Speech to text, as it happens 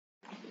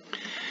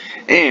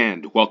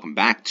And welcome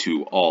back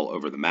to All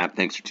Over the Map.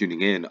 Thanks for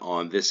tuning in.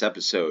 On this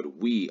episode,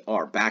 we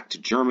are back to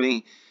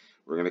Germany.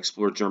 We're going to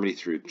explore Germany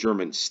through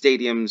German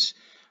stadiums,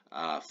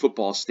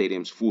 football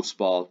stadiums,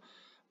 Fußball.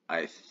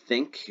 I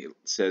think it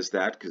says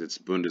that because it's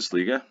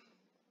Bundesliga.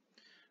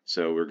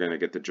 So we're going to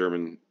get the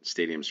German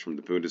stadiums from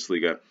the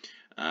Bundesliga,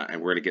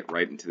 and we're going to get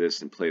right into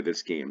this and play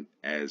this game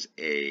as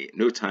a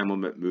no time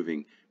limit,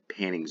 moving,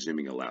 panning,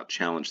 zooming allowed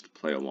challenge to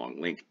play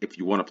along. Link, if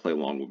you want to play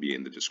along, will be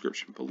in the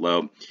description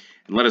below.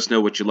 And let us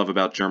know what you love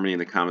about Germany in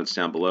the comments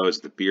down below. Is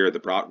it the beer, the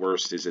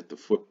bratwurst? Is it the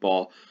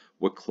football?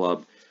 What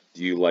club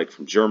do you like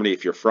from Germany?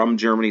 If you're from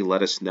Germany,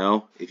 let us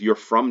know. If you're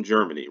from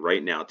Germany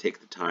right now, take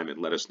the time and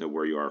let us know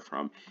where you are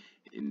from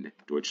in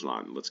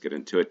Deutschland. Let's get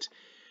into it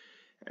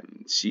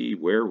and see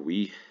where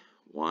we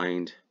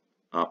wind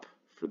up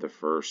for the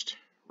first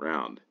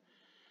round.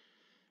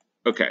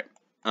 Okay.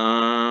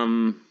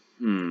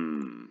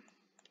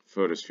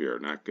 Photosphere,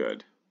 not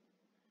good.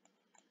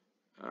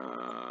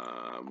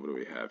 What do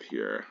we have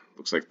here?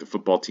 Looks like the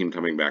football team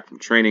coming back from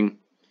training.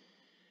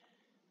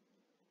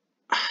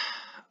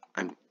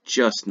 I'm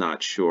just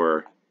not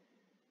sure.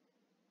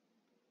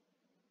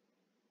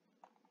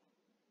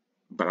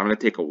 But I'm going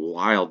to take a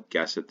wild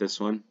guess at this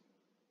one.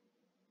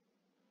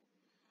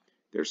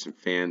 There's some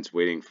fans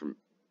waiting from...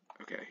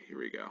 Okay, here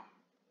we go.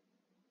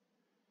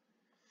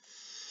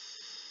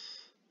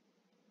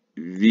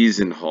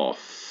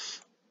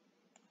 Wiesenhof.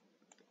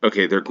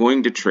 Okay, they're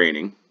going to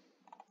training.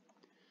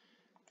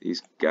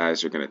 These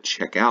guys are going to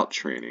check out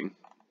training.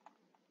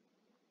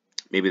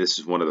 Maybe this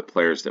is one of the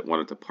players that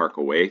wanted to park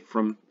away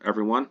from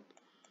everyone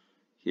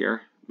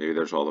here. Maybe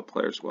there's all the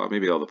players. Well,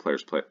 maybe all the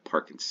players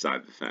park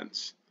inside the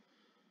fence.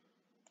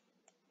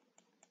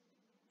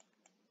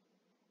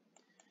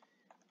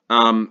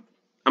 I'm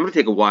going to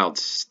take a wild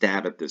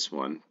stab at this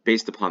one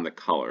based upon the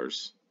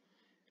colors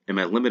and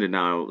my limited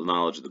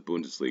knowledge of the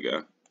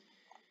Bundesliga.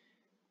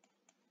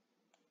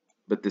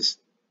 But the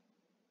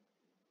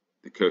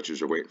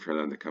coaches are waiting for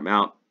them to come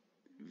out.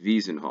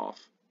 Wiesenhof.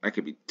 I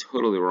could be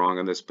totally wrong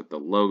on this, but the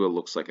logo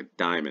looks like a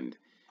diamond.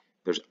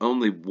 There's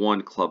only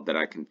one club that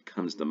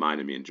comes to mind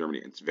to me in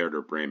Germany. It's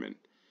Werder Bremen.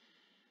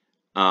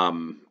 But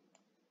I'm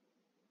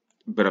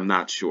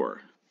not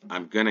sure.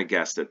 I'm gonna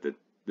guess that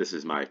this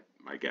is my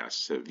guess.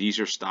 So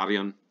Weser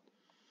Stadion.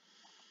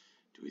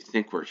 Do we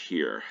think we're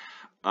here?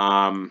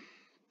 I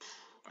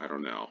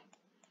don't know.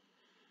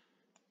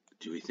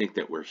 Do we think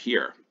that we're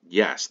here?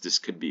 Yes, this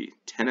could be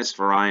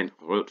Tennisverein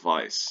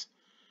Rot-Weiß.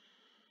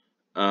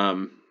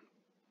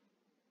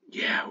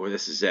 Yeah, well,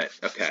 this is it.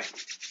 Okay.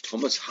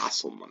 Thomas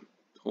Hasselmann.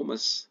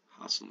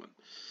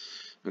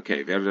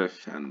 Okay, Werder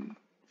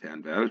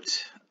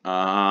Fanwelt.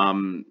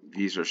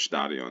 Weser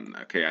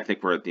Stadion. Okay, I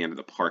think we're at the end of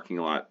the parking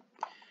lot.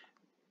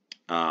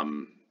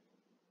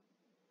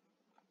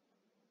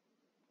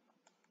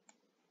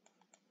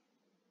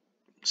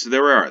 So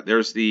there we are.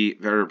 There's the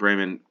Werder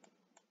Bremen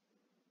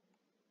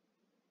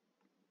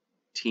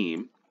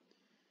team.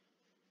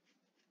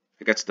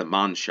 I guess the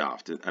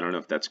Mannschaft. I don't know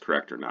if that's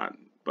correct or not,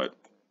 but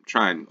I'm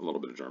trying a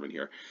little bit of German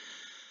here.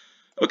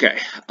 Okay,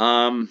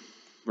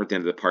 we're at the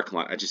end of the parking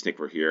lot. I just think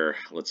we're here.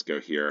 Let's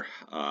go here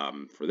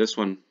for this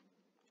one.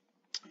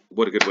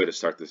 What a good way to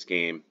start this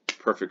game.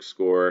 Perfect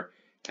score.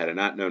 Had I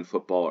not known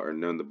football or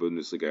known the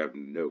Bundesliga, I have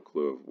no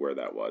clue of where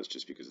that was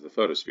just because of the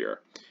photosphere.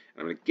 And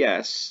I'm going to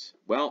guess,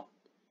 well,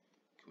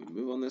 can we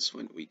move on this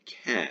one? We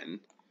can.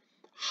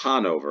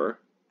 Hanover.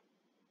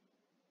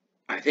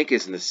 I think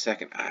is in the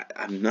second.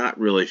 I'm not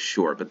really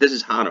sure, but this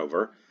is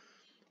Hanover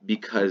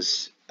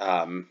because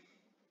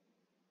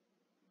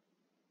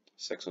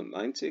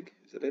 96,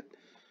 is it?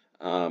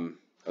 I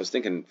was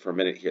thinking for a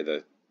minute here,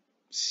 the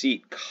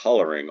seat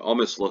coloring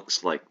almost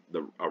looks like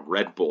a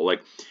Red Bull.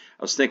 Like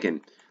I was thinking,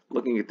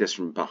 looking at this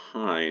from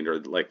behind or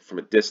like from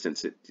a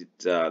distance,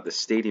 the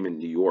stadium in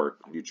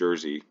New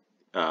Jersey,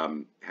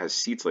 has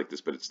seats like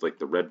this, but it's like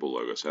the Red Bull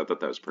logo. So I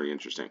thought that was pretty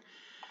interesting.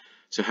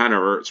 So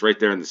Hanover, it's right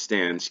there in the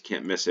stands. You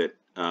can't miss it.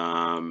 It's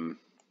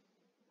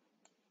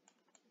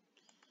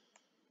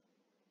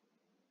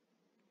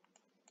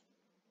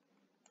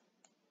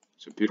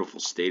a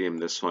beautiful stadium,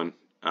 this one.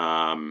 We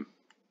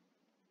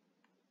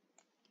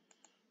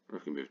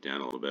can move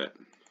down a little bit.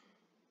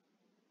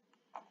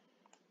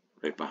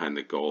 Right behind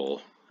the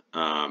goal.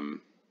 It's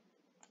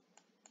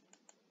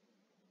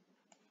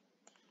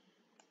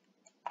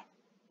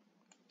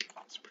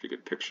a pretty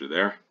good picture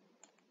there.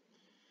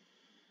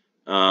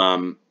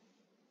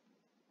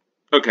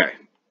 Okay,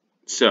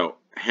 so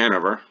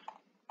Hanover.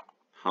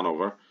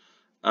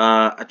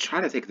 I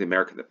try to think of the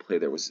American that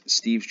played there was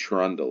Steve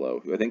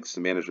Cherundolo, who I think is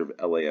the manager of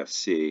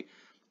LAFC.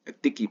 I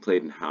think he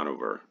played in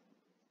Hanover,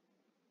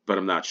 but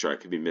I'm not sure. I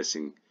could be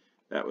missing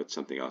that with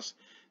something else.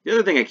 The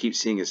other thing I keep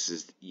seeing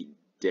is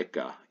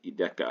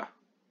Ideka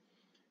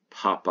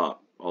pop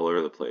up all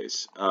over the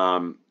place.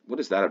 What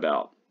is that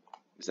about?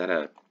 Is that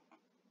a...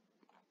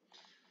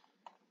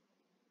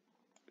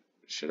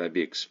 Should I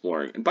be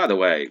exploring? And by the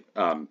way,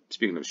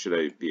 speaking of should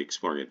I be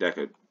exploring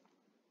Ideka,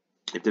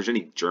 if there's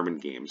any German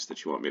games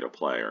that you want me to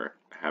play or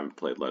haven't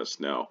played, let us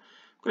know.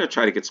 I'm going to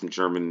try to get some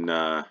German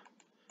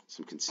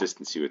some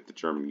consistency with the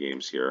German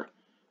games here.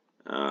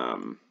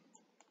 Because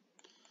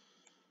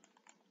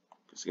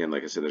again,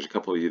 like I said, there's a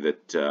couple of you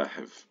that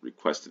have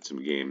requested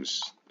some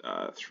games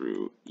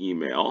through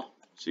email,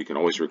 so you can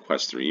always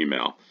request through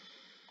email.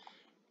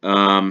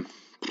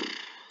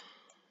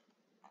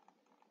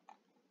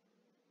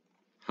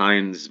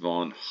 Heinz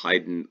von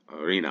Heiden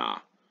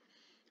Arena,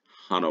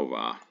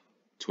 Hannover,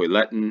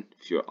 Toiletten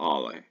für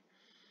alle.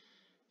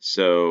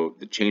 So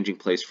the changing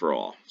place for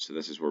all. So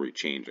this is where we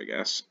change, I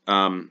guess.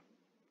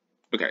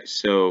 Okay,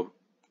 so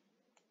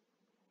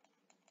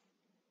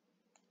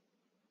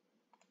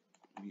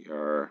we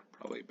are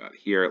probably about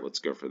here. Let's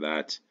go for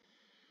that.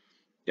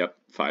 Yep,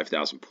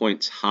 5,000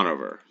 points,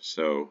 Hanover.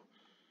 So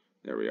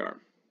there we are.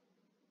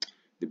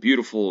 The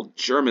beautiful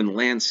German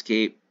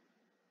landscape.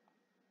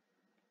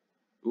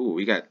 Ooh,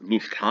 we got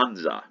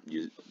Lufthansa,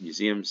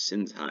 Museum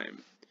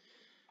Sinsheim.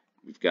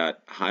 We've got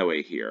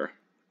highway here.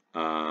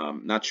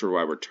 Not sure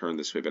why we're turned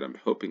this way, but I'm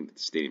hoping that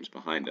the stadium's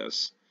behind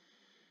us.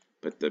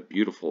 But the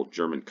beautiful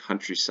German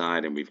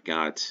countryside, and we've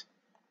got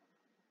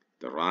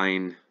the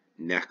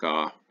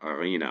Rhein-Neckar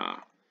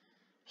Arena,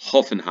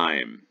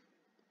 Hoffenheim.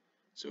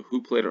 So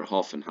who played at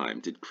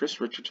Hoffenheim? Did Chris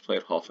Richards play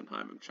at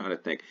Hoffenheim? I'm trying to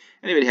think.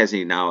 Anybody has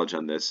any knowledge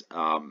on this?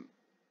 I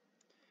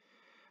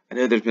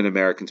know there's been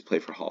Americans play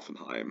for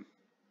Hoffenheim.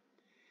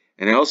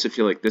 And I also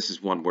feel like this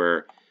is one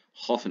where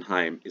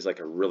Hoffenheim is like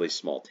a really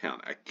small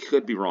town. I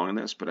could be wrong on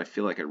this, but I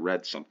feel like I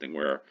read something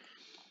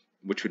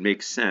which would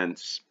make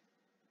sense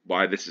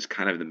why this is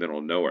kind of in the middle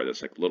of nowhere,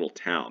 this like little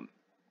town.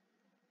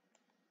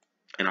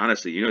 And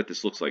honestly, you know what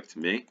this looks like to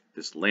me?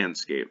 This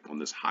landscape on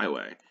this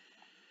highway.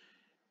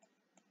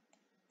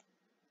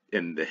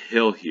 And the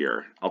hill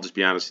here, I'll just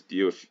be honest with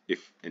you,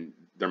 and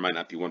there might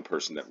not be one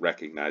person that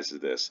recognizes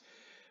this,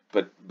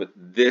 but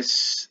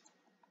this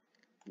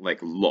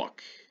like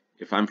look,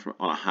 if I'm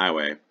on a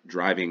highway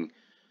driving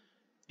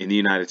in the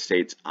United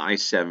States,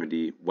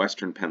 I-70,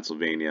 Western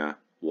Pennsylvania,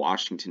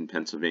 Washington,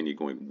 Pennsylvania,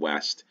 going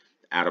west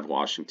out of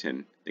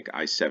Washington, I think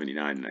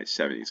I-79 and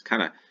I-70, it's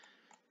kind of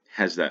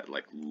has that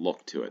like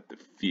look to it, the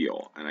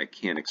feel, and I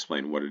can't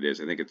explain what it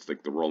is. I think it's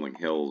like the rolling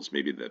hills,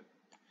 maybe the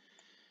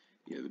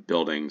the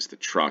buildings, the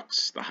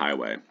trucks, the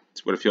highway.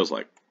 It's what it feels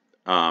like.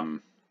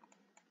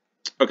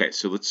 Okay,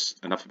 so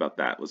enough about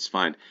that. Let's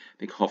find, I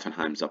think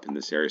Hoffenheim's up in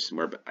this area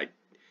somewhere, but I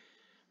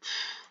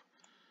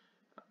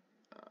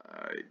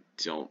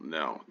don't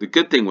know. The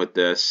good thing with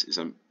this is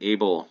I'm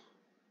able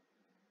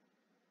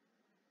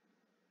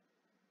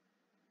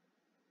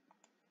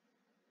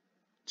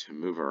to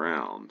move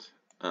around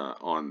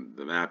on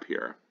the map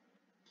here.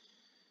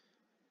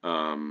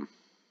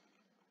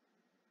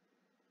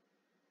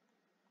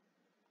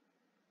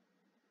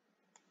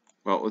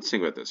 Well, let's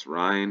think about this.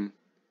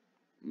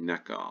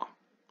 Rhein-Neckar,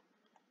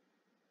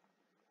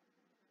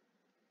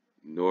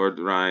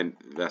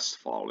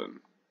 Nordrhein-Westfalen.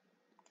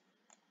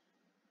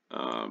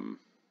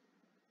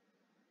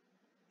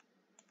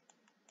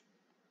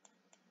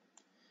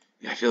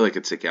 Yeah, I feel like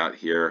it's like out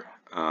here.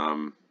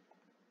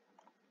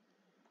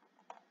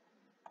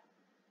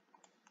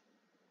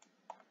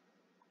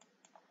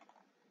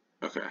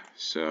 Okay,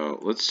 so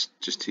let's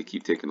just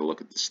keep taking a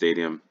look at the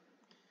stadium.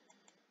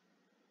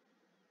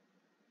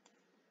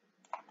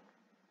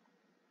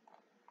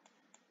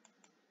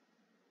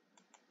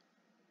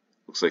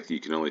 Looks like you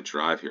can only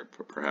drive here,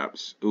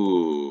 perhaps.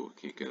 Ooh,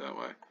 can't go that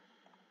way.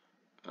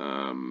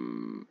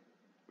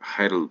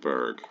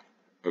 Heidelberg.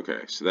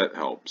 Okay, so that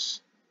helps.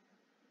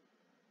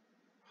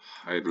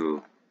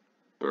 Heidelberg.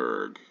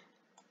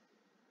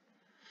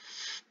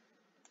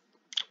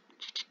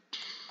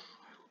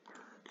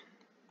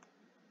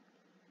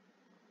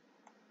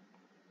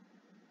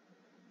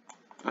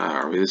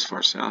 Are we this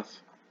far south?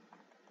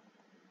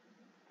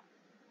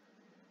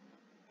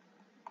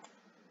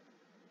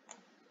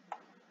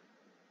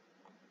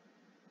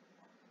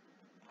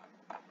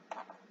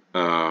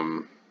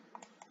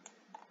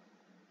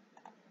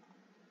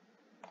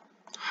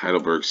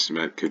 Heidelberg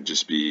Cement could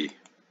just be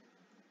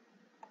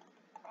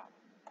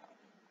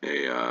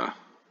a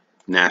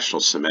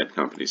national cement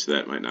company, so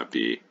that might not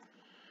be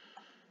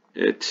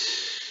it.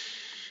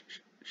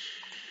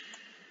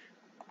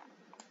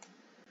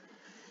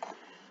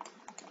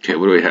 Okay,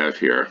 what do we have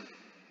here?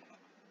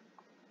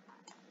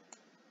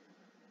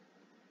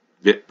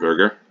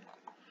 Bitburger.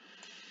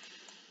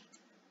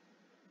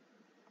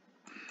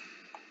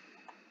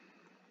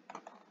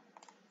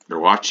 They're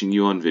watching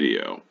you on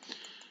video.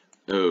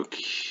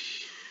 Okay.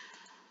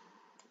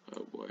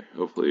 Oh boy.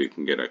 Hopefully we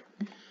can get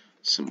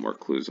some more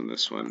clues on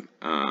this one.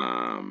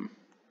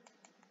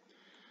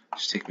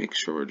 Just make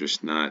sure we're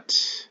just not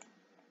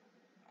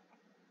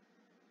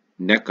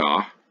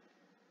Neckar. I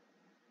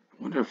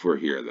wonder if we're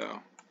here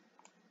though.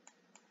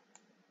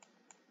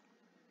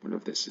 I wonder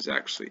if this is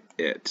actually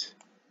it.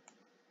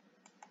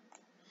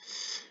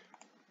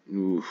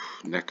 Ooh,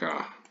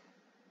 Neckar.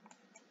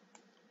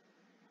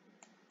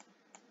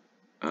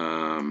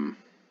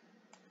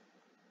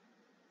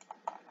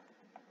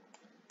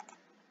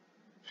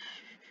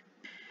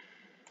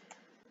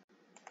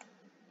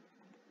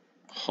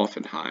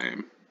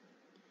 Hoffenheim.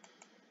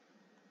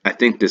 I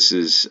think this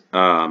is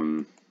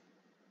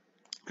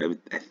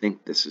I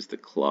think this is the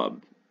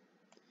club.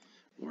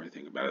 The more I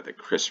think about it, that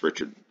Chris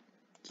Richards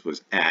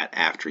was at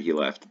after he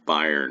left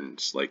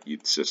Bayern's like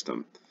youth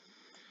system,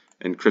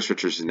 and Chris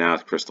Richards is now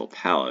at Crystal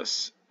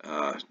Palace.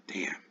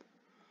 Damn.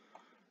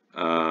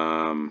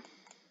 How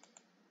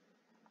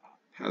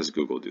does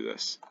Google do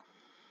this?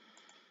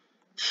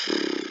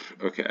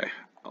 Okay,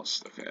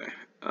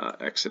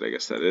 exit. I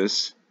guess that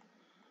is.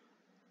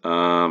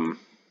 Well,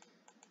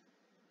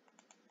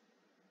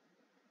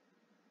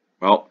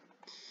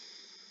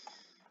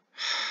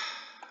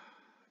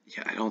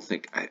 yeah, I don't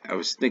think I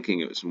was thinking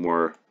it was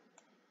more.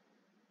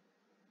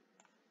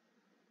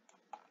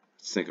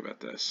 Let's think about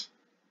this.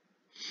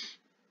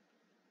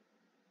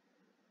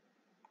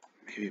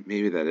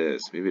 Maybe that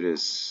is. Maybe it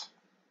is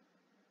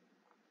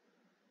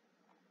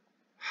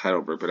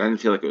Heidelberg, but I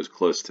didn't feel like it was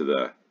close to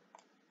the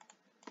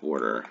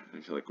border. I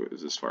didn't feel like it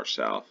was this far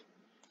south.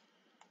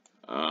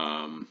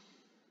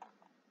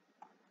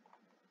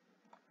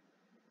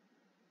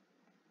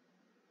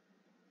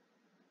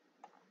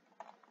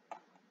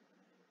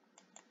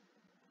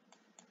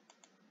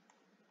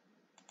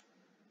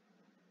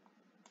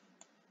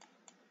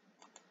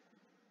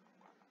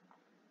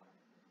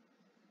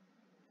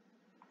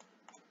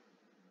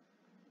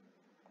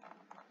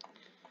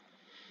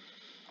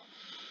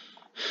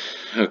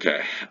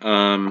 Okay.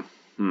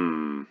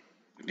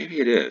 Maybe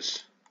it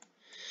is.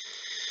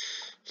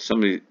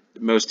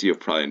 Most of you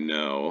probably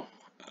know.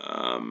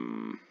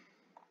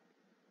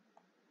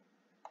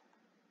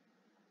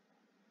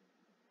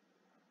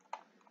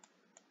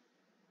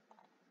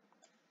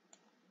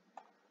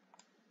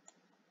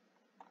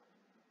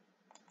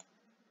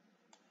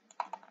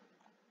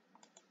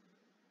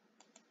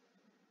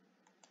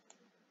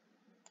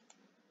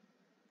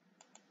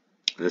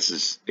 This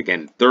is,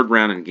 again, third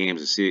round in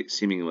games.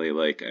 Seemingly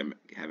like I'm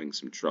having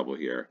some trouble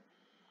here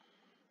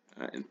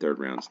in third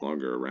rounds,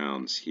 longer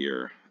rounds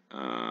here.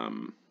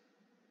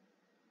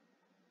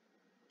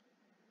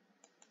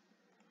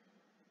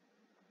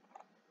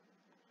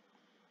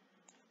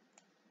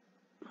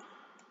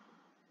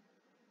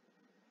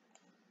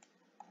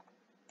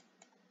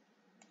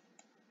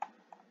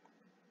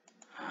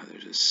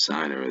 There's a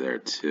sign over there,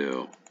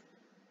 too.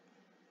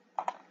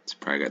 It's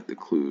probably got the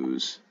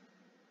clues.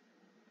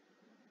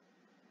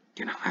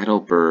 In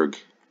Heidelberg.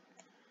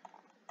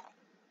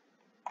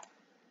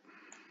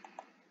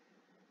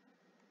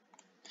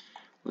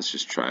 Let's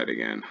just try it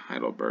again.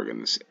 Heidelberg in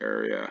this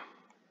area.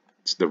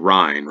 It's the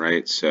Rhine,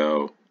 right?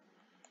 So,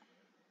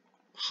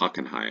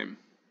 Hockenheim.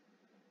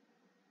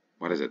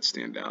 Why does that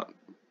stand out?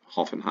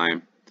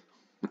 Hoffenheim.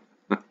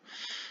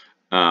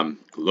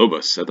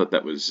 Globus. I thought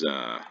that was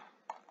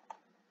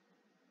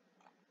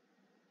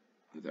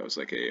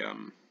like a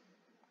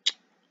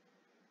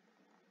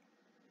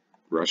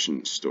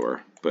Russian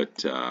store,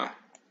 but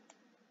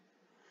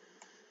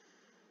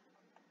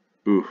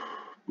ooh.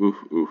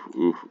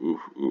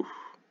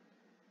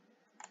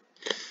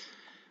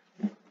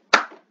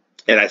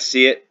 And I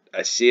see it.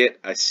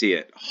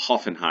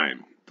 Hoffenheim,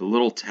 the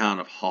little town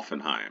of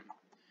Hoffenheim,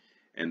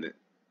 and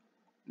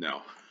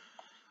no,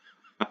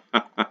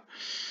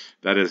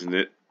 that isn't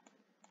it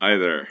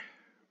either.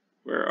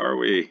 Where are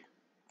we?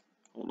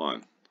 Hold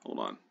on.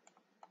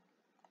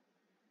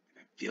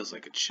 It feels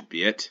like it should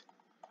be it,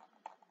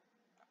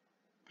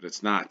 but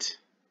it's not.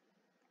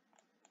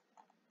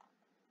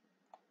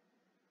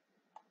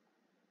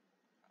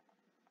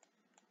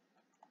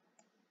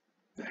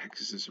 The heck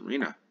is this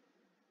arena?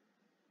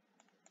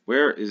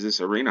 Where is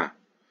this arena?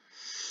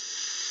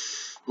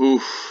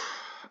 Oof.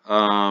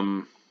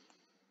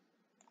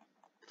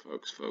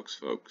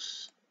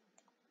 Folks.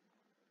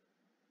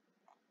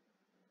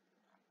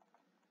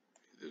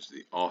 There's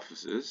the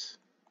offices.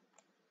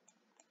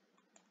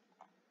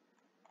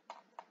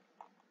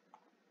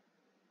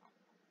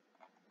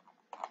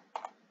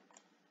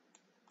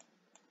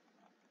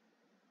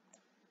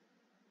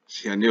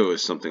 See, I knew it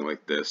was something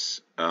like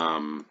this.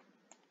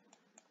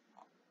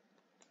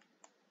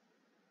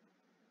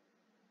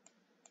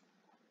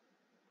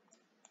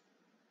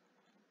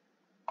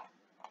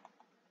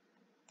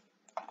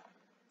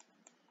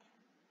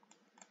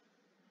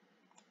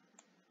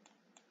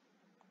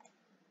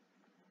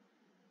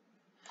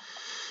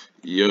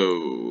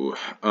 Yo,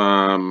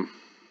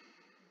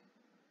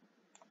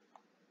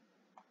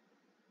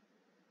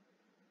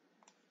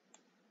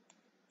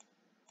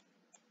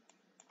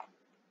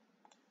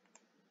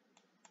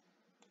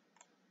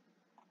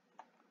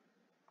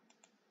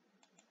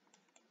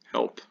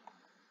 help.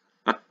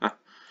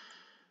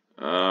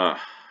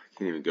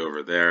 Can't even go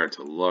over there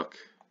to look.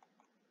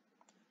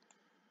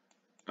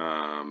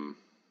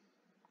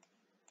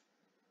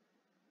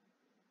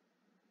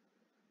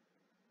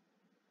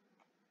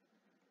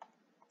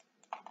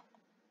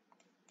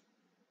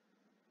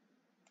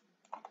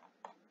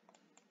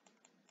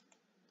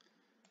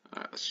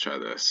 Let's try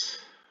this.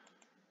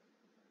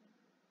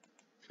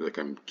 I feel like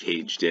I'm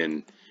caged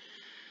in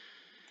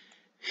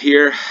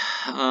here.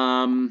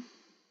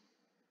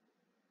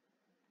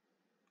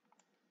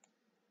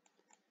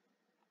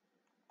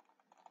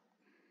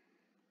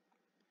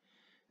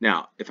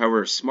 Now, if I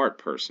were a smart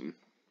person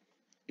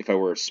if I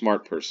were a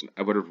smart person,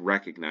 I would have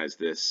recognized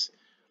this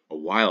a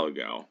while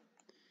ago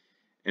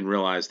and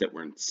realized that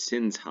we're in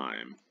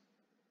Sinsheim,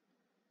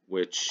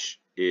 which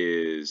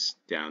is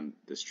down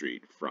the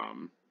street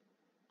from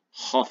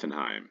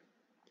Hoffenheim.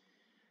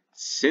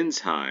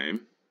 Sinsheim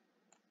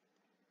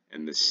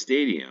and the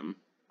stadium,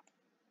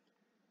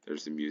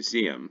 there's the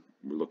museum,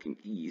 we're looking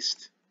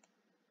east,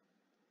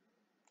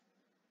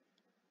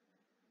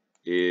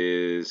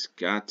 is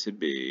got to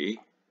be,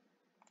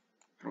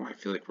 I don't know, I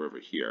feel like we're over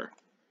here,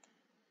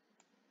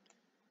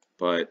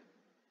 but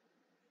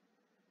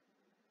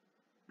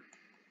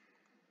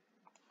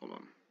hold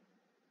on.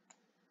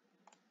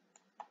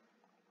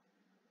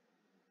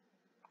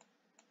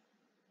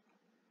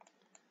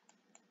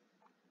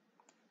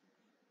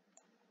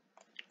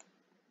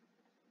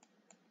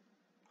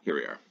 Here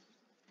we are.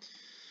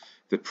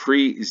 The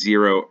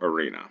Pre-Zero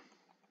Arena.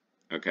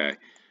 Okay.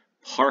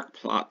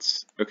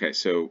 Parkplatz. Okay,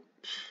 so,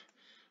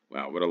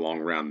 wow, what a long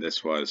round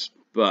this was.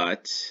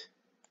 But,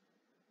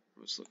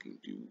 I was looking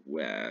due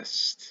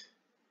west.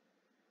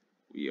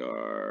 We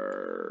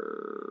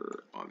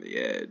are on the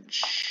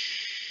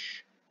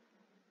edge.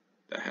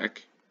 The heck?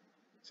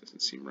 This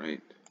doesn't seem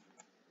right.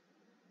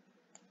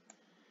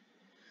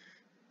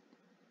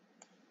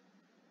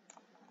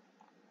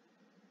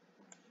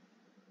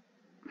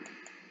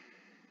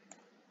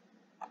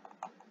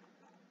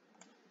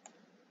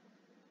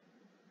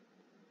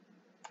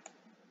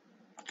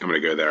 I'm going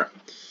to go there.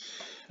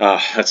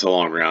 That's a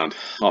long round.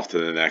 Off to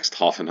the next.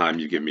 Hoffenheim,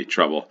 you give me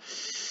trouble.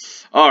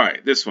 All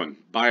right, this one.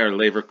 Bayer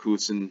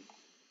Leverkusen.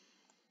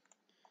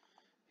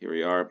 Here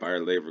we are,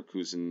 Bayer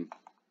Leverkusen.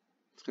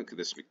 Let's look at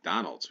this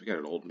McDonald's. We got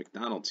an old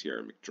McDonald's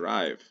here,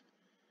 McDrive.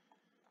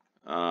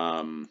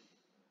 I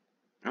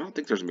don't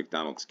think there's a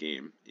McDonald's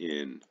game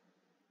in,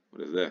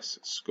 what is this?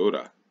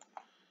 Skoda.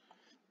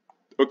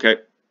 Okay.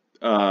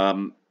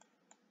 Bayer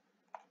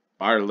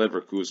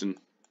Leverkusen.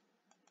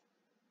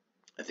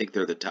 I think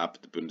they're the top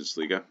of the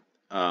Bundesliga.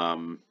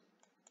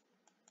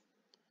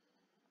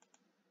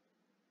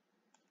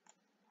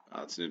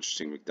 It's an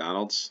interesting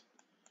McDonald's.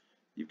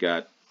 You've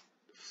got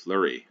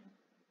Flurry,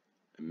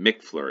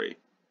 McFlurry,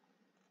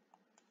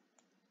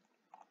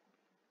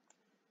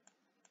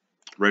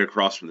 right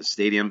across from the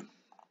stadium.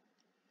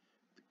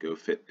 Go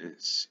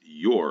Fitness,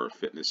 your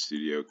fitness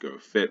studio, Go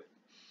Fit.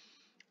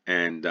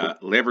 And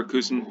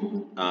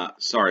Leverkusen,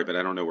 sorry, but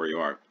I don't know where you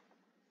are.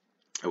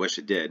 I wish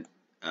I did.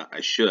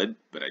 I should,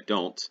 but I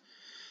don't.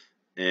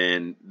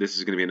 And this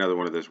is going to be another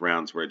one of those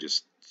rounds where I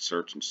just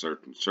search and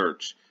search and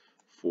search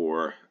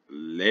for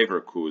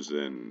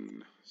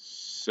Leverkusen.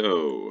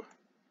 So,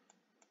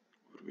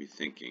 what are we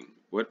thinking?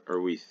 What are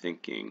we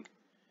thinking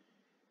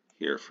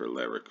here for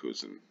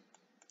Leverkusen?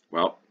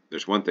 Well,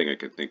 there's one thing I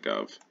could think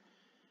of.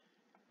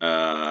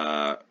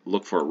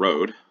 Look for a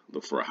road.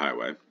 Look for a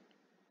highway.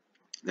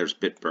 There's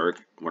Bitburg.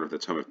 I wonder if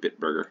that's home of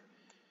Bitburger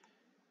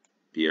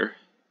beer.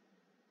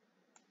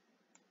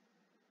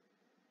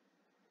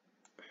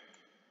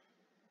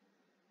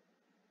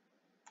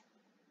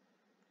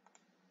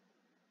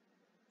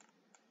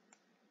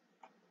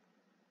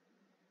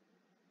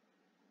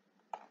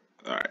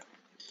 All right.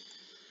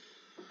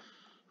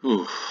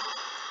 Whew.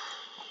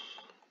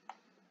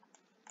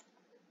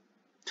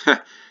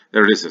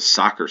 There it is, a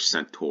soccer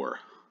centaur.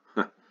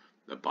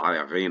 The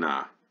Bayer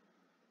Arena,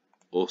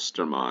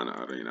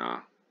 Ostermann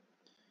Arena.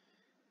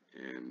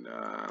 And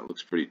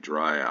looks pretty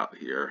dry out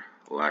here.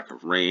 Lack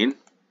of rain.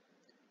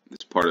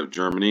 This part of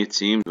Germany, it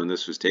seems, when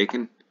this was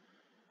taken.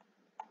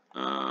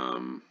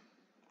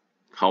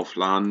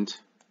 Kaufland.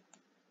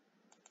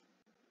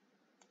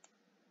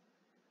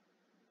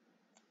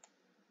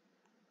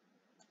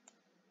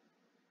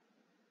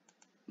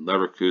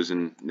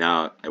 Leverkusen.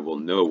 Now I will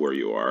know where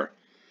you are.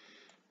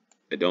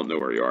 I don't know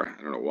where you are.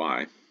 I don't know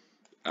why.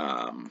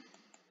 I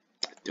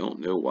don't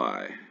know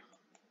why.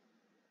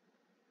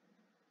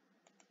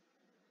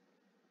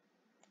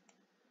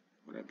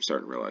 What I'm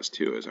starting to realize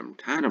too is I'm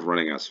kind of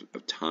running out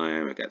of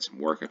time. I got some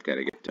work I've got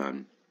to get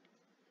done.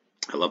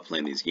 I love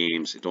playing these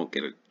games. I don't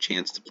get a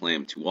chance to play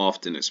them too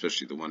often,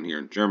 especially the one here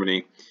in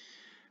Germany.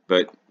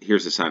 But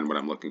here's the sign of what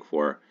I'm looking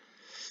for.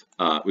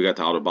 We got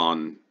the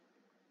Autobahn.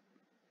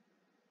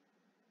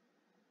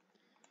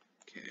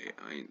 Okay,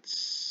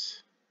 eins.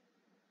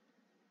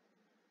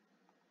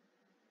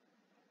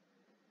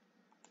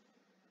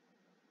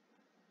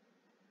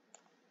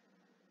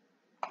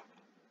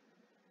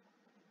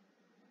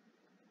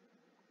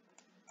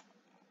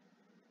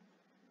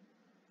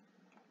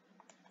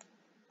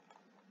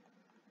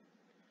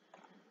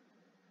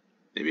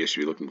 Maybe I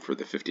should be looking for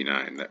the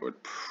 59. That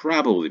would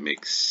probably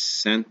make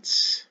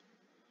sense.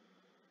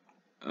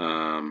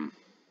 How am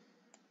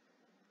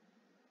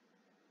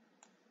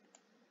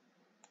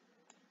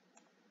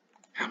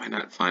I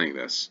not finding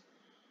this?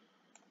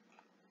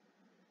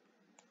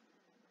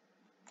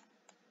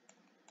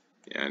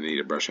 Yeah, I need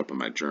to brush up on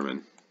my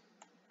German.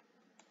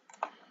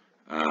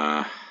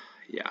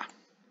 Yeah.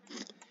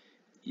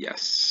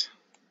 Yes.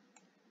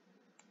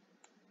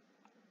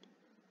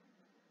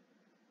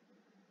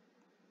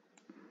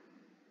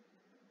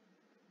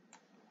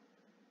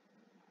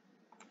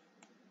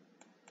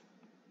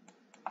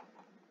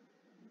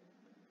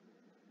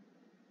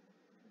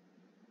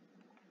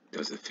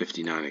 Does the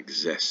 59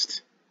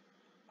 exist?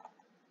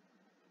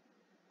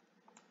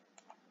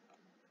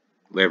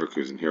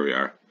 Leverkusen, here we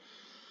are.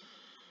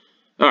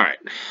 Alright,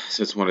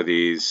 so it's one of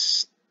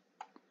these.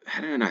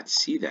 How did I not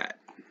see that?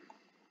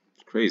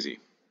 It's crazy.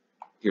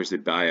 Here's the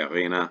Bayer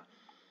Arena,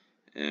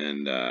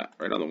 and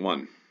right on the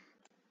one.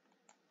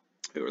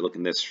 We're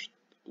looking this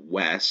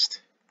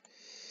west,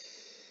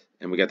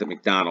 and we got the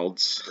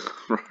McDonald's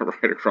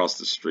right across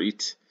the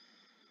street.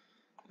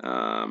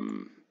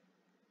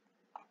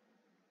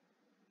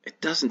 It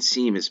doesn't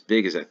seem as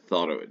big as I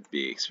thought it would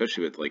be,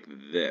 especially with like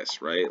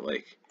this, right?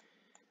 Like,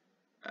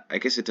 I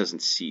guess it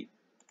doesn't seat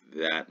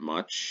that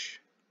much.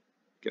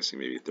 I'm guessing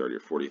maybe 30 or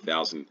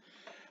 40,000.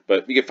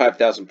 But we get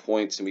 5,000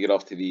 points, and we get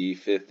off to the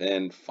fifth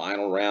and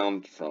final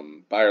round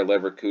from Bayer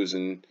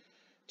Leverkusen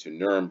to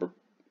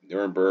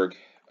Nuremberg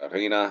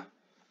Arena.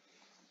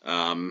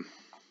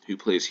 Who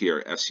plays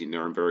here? FC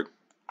Nuremberg.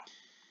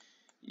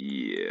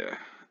 Yeah.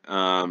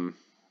 And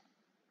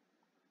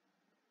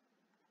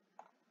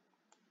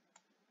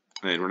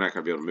we're not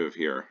going to be able to move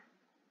here.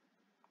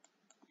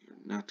 You're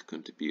not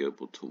going to be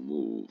able to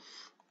move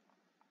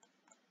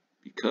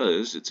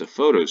because it's a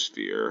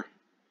photosphere.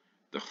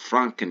 The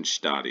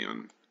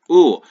Frankenstadion.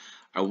 Ooh,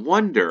 I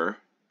wonder.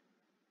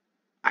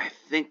 I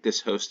think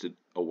this hosted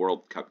a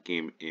World Cup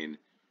game in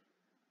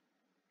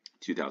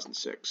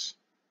 2006.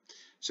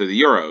 So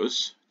the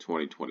Euros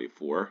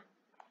 2024.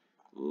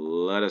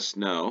 Let us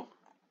know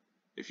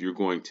if you're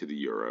going to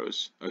the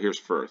Euros. Oh, here's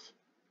Firth.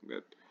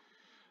 Good.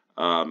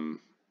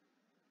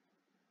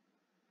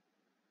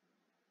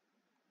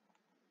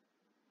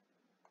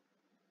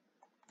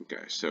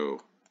 Okay,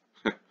 so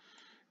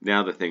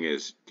now the thing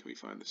is, can we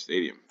find the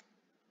stadium?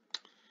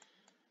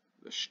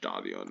 The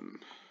Stadion.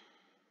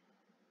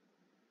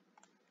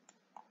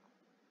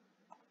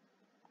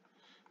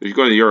 If you're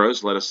going to the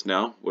Euros, let us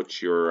know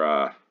what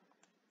your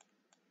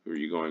who are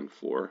you going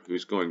for?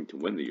 Who's going to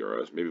win the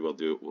Euros? Maybe we'll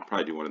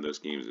probably do one of those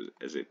games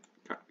as it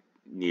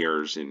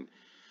nears and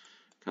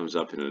comes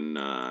up in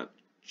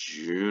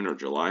June or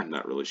July. I'm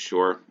not really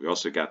sure. We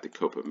also got the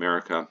Copa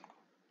America.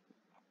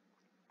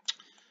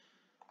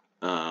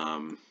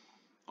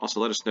 Also,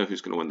 let us know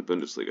who's going to win the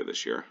Bundesliga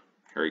this year.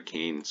 Harry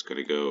Kane's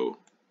going to go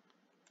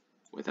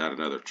without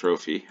another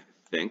trophy,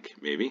 I think.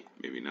 Maybe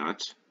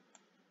not.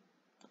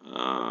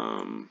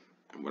 And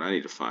what I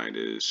need to find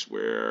is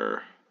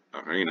where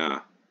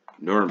Arena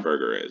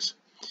Nuremberger is.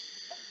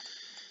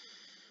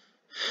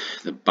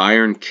 The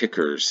Bayern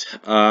Kickers.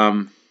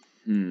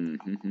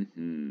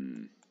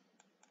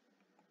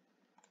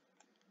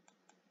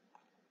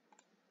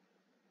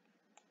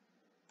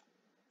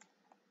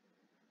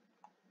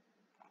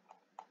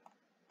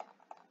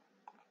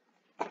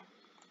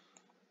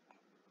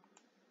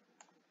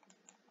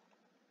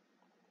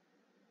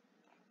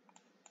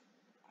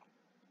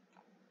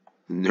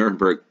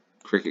 Nuremberg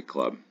Cricket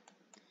Club.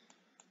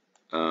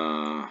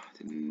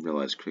 Didn't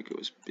realize cricket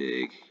was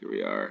big. Here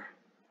we are.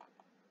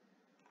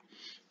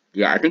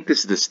 Yeah, I think this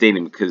is the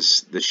stadium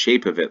because the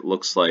shape of it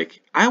looks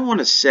like, I want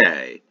to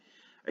say,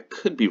 I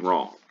could be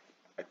wrong.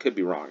 I could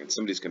be wrong, and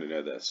somebody's going to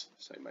know this,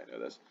 so you might know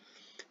this.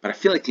 But I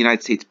feel like the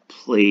United States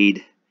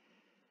played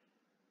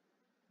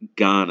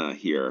Ghana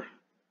here,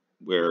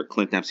 where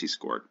Clint Dempsey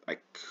scored. I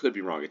could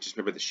be wrong. I just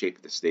remember the shape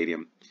of the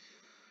stadium.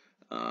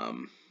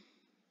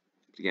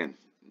 Again,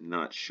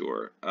 not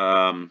sure. What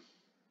are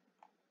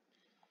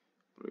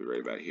we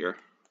right about here?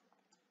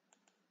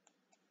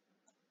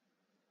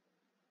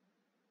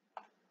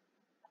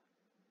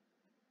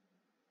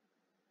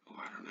 Oh,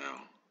 I don't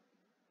know.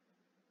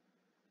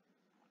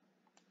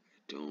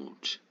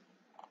 Don't.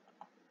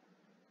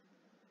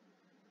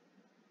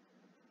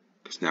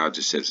 Because now it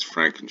just says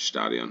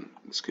Frankenstadion.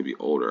 This could be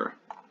older.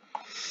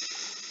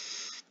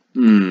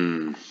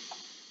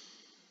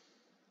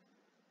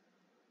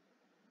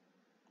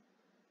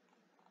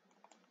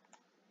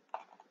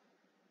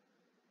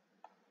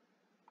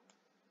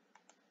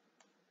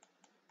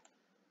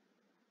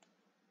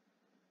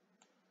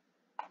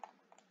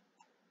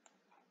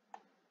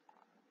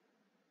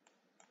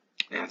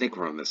 Yeah, I think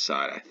we're on this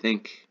side. I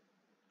think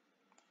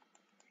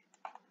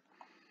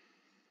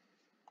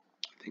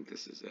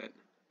this is it.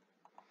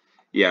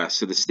 Yeah,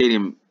 so the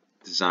stadium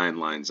design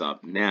lines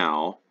up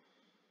now.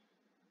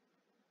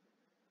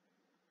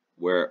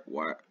 Where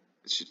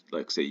it should,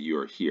 like, say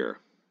you're here,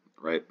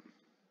 right?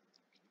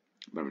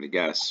 I'm going to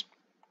guess.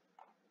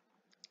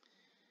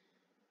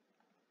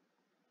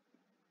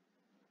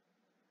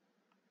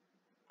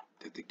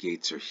 That the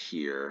gates are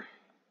here.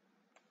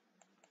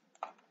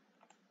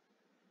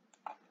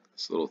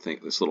 This little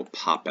thing, this little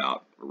pop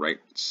out right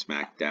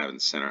smack dab in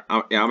the center.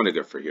 Yeah, I'm going to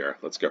go for here.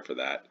 Let's go for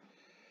that.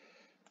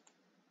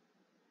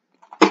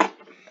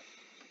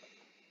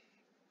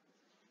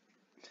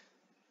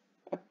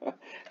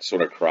 Just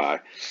want to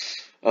cry.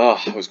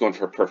 Oh, I was going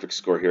for a perfect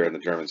score here in the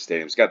German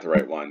stadiums. Got the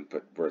right one,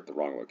 but we're at the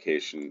wrong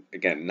location.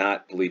 Again,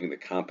 not believing the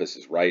compass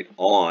is right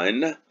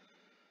on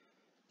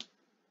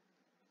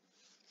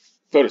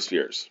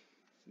photospheres.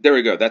 There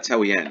we go. That's how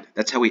we end.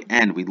 That's how we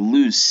end. We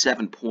lose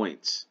 7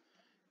 points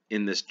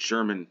in this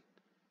German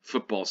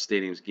football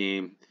stadiums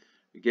game.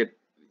 We get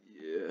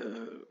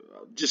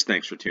just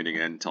thanks for tuning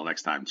in. Until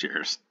next time,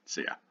 cheers.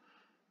 See ya.